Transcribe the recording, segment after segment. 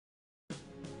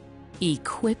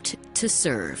Equipped to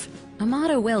serve. A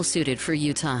motto well-suited for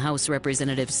Utah House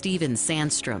Representative Steven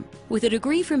Sandstrom. With a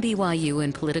degree from BYU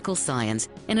in political science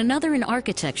and another in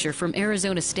architecture from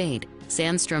Arizona State,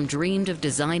 Sandstrom dreamed of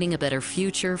designing a better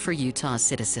future for Utah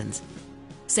citizens.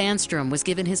 Sandstrom was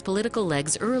given his political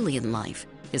legs early in life.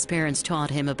 His parents taught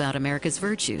him about America's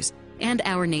virtues and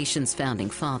our nation's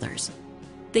founding fathers.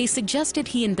 They suggested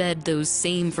he embed those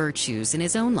same virtues in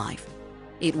his own life.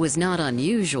 It was not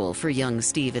unusual for young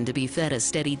Steven to be fed a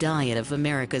steady diet of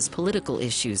America's political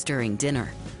issues during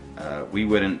dinner. We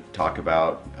wouldn't talk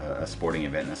about a sporting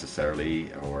event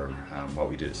necessarily, or what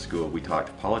we did at school. We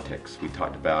talked politics. We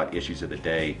talked about issues of the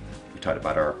day. We talked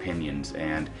about our opinions,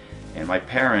 and my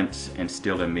parents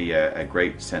instilled in me a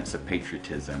great sense of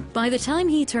patriotism. By the time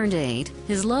he turned 8,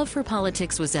 his love for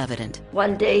politics was evident.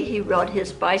 One day he rode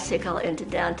his bicycle into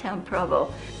downtown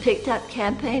Provo, picked up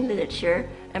campaign literature,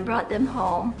 and brought them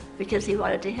home because he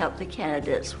wanted to help the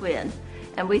candidates win.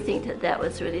 And we think that that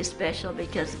was really special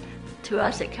because to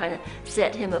us it kind of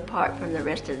set him apart from the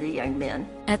rest of the young men.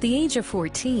 At the age of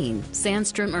 14,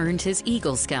 Sandstrom earned his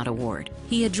Eagle Scout Award.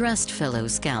 He addressed fellow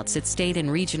scouts at state and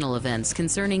regional events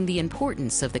concerning the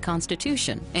importance of the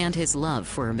Constitution and his love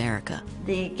for America.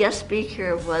 The guest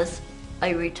speaker was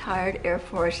a retired Air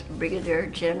Force Brigadier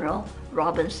General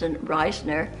Robinson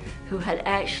Reisner, who had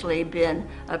actually been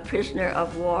a prisoner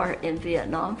of war in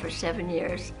Vietnam for 7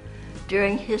 years.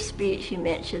 During his speech, he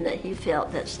mentioned that he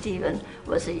felt that Steven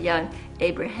was a young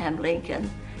Abraham Lincoln,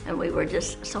 and we were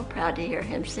just so proud to hear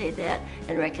him say that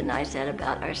and recognize that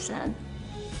about our son.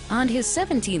 On his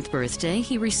 17th birthday,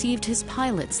 he received his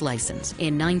pilot's license.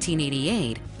 In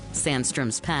 1988,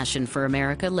 Sandstrom's passion for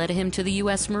America led him to the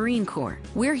U.S. Marine Corps,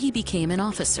 where he became an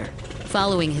officer.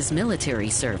 Following his military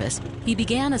service, he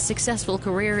began a successful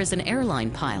career as an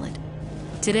airline pilot.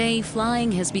 Today,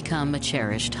 flying has become a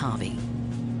cherished hobby.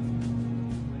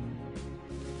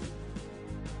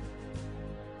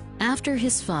 After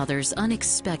his father's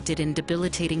unexpected and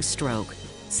debilitating stroke,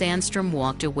 Sandstrom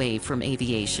walked away from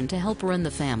aviation to help run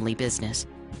the family business.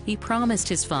 He promised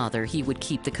his father he would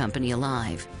keep the company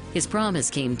alive. His promise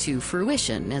came to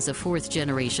fruition as a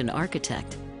fourth-generation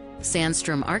architect.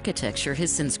 Sandstrom Architecture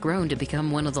has since grown to become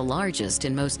one of the largest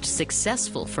and most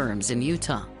successful firms in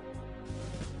Utah.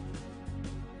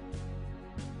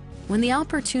 When the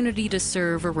opportunity to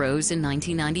serve arose in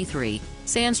 1993,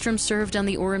 Sandstrom served on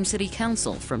the Orem City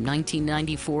Council from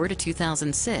 1994 to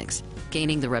 2006,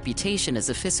 gaining the reputation as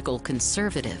a fiscal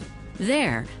conservative.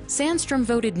 There, Sandstrom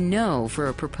voted no for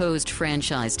a proposed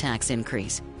franchise tax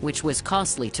increase, which was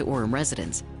costly to Orem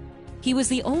residents. He was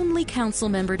the only council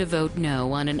member to vote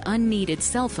no on an unneeded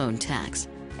cell phone tax,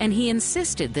 and he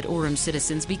insisted that Orem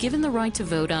citizens be given the right to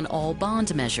vote on all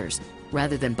bond measures,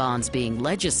 rather than bonds being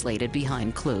legislated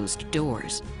behind closed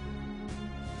doors.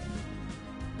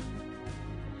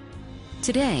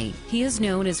 Today, he is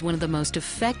known as one of the most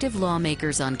effective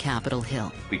lawmakers on Capitol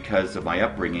Hill. Because of my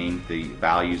upbringing, the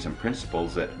values and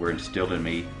principles that were instilled in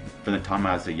me from the time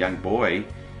I was a young boy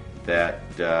that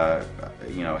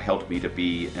helped me to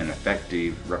be an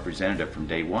effective representative from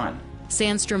day one.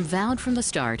 Sandstrom vowed from the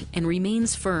start and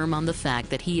remains firm on the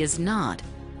fact that he is not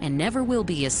and never will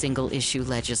be a single-issue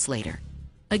legislator.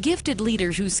 A gifted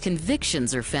leader whose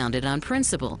convictions are founded on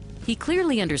principle, he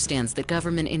clearly understands that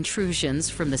government intrusions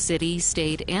from the city,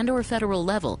 state, and/or federal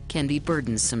level can be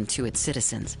burdensome to its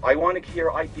citizens. I want to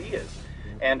hear ideas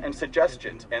and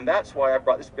suggestions, and that's why I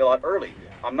brought this bill out early.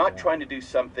 I'm not trying to do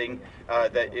something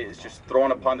that is just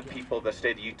thrown upon the people of the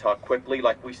state of Utah quickly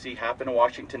like we see happen in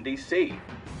Washington, D.C.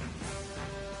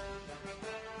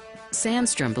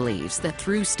 Sandstrom believes that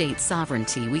through state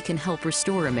sovereignty, we can help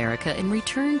restore America and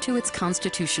return to its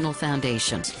constitutional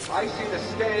foundation. I see the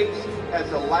states as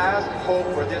the last hope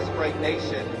for this great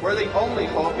nation. We're the only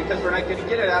hope because we're not going to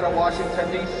get it out of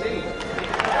Washington, D.C.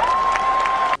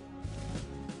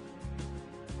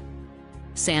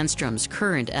 Sandstrom's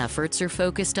current efforts are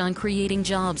focused on creating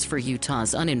jobs for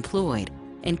Utah's unemployed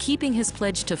and keeping his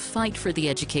pledge to fight for the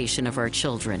education of our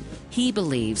children. He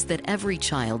believes that every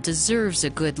child deserves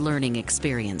a good learning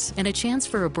experience and a chance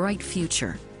for a bright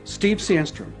future. Steve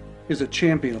Sandstrom is a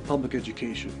champion of public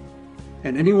education,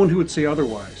 and anyone who would say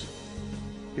otherwise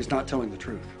is not telling the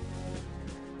truth.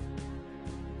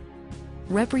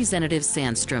 Representative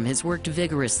Sandstrom has worked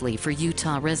vigorously for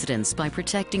Utah residents by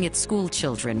protecting its school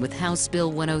children with House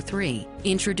Bill 103,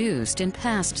 introduced and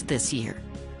passed this year.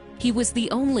 He was the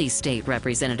only state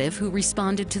representative who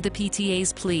responded to the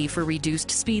PTA's plea for reduced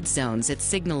speed zones at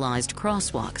signalized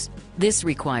crosswalks. This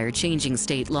required changing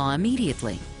state law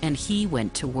immediately, and he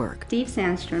went to work. Steve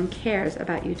Sandstrom cares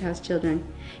about Utah's children.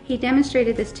 He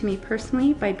demonstrated this to me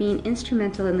personally by being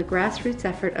instrumental in the grassroots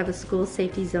effort of a school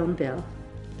safety zone bill.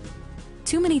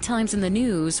 Too many times in the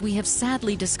news, we have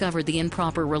sadly discovered the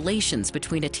improper relations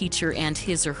between a teacher and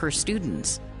his or her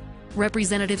students.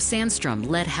 Representative Sandstrom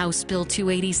led House Bill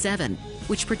 287,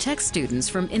 which protects students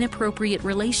from inappropriate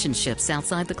relationships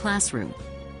outside the classroom.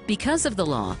 Because of the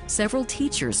law, several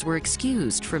teachers were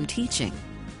excused from teaching.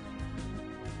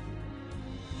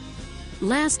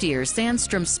 Last year,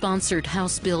 Sandstrom sponsored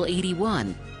House Bill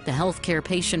 81, the Healthcare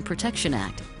Patient Protection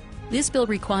Act. This bill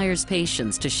requires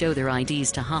patients to show their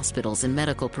IDs to hospitals and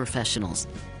medical professionals.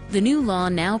 The new law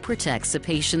now protects a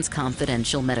patient's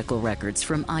confidential medical records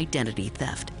from identity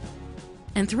theft.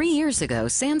 And 3 years ago,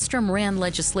 Sandstrom ran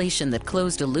legislation that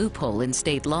closed a loophole in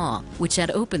state law, which had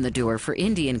opened the door for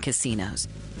Indian casinos.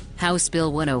 House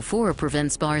Bill 104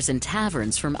 prevents bars and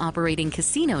taverns from operating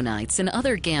casino nights and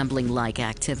other gambling-like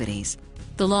activities.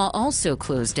 The law also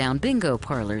closed down bingo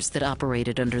parlors that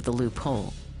operated under the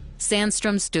loophole.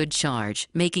 Sandstrom stood charge,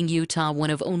 making Utah one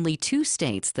of only 2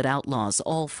 states that outlaws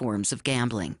all forms of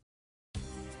gambling.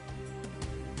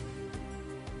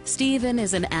 Stephen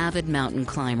is an avid mountain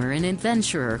climber and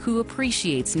adventurer who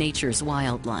appreciates nature's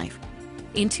wildlife.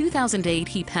 In 2008,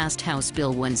 he passed House Bill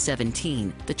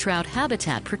 117, the Trout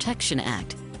Habitat Protection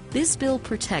Act. This bill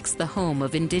protects the home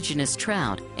of indigenous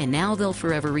trout, and now they'll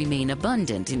forever remain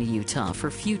abundant in Utah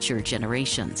for future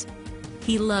generations.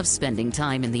 He loves spending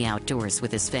time in the outdoors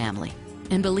with his family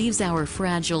and believes our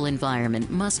fragile environment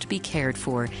must be cared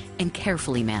for and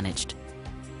carefully managed.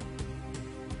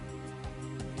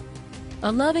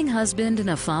 A loving husband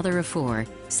and a father of 4,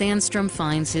 Sandstrom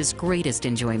finds his greatest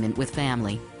enjoyment with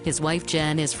family. His wife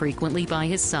Jen is frequently by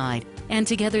his side, and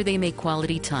together they make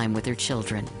quality time with their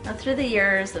children. Now, through the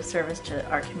years of service to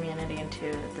our community and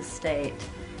to the state,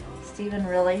 Stephen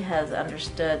really has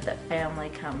understood that family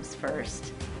comes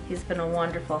first. He's been a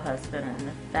wonderful husband and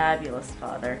a fabulous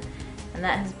father, and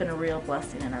that has been a real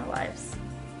blessing in our lives.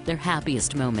 Their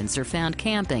happiest moments are found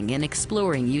camping and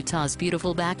exploring Utah's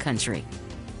beautiful backcountry.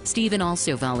 Stephen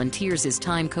also volunteers his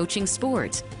time coaching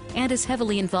sports and is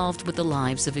heavily involved with the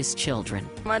lives of his children.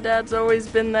 My dad's always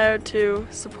been there to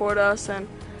support us and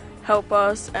help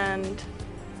us, and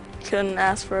couldn't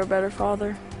ask for a better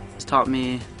father. He's taught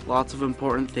me lots of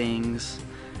important things,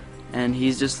 and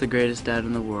he's just the greatest dad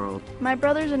in the world. My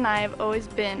brothers and I have always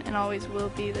been and always will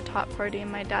be the top priority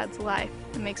in my dad's life.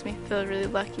 It makes me feel really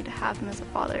lucky to have him as a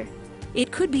father. It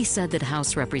could be said that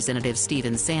House Representative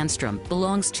Stephen Sandstrom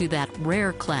belongs to that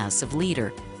rare class of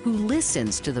leader who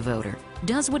listens to the voter,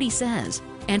 does what he says,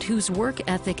 and whose work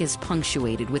ethic is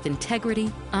punctuated with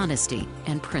integrity, honesty,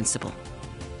 and principle.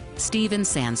 Stephen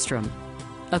Sandstrom,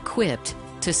 equipped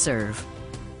to serve.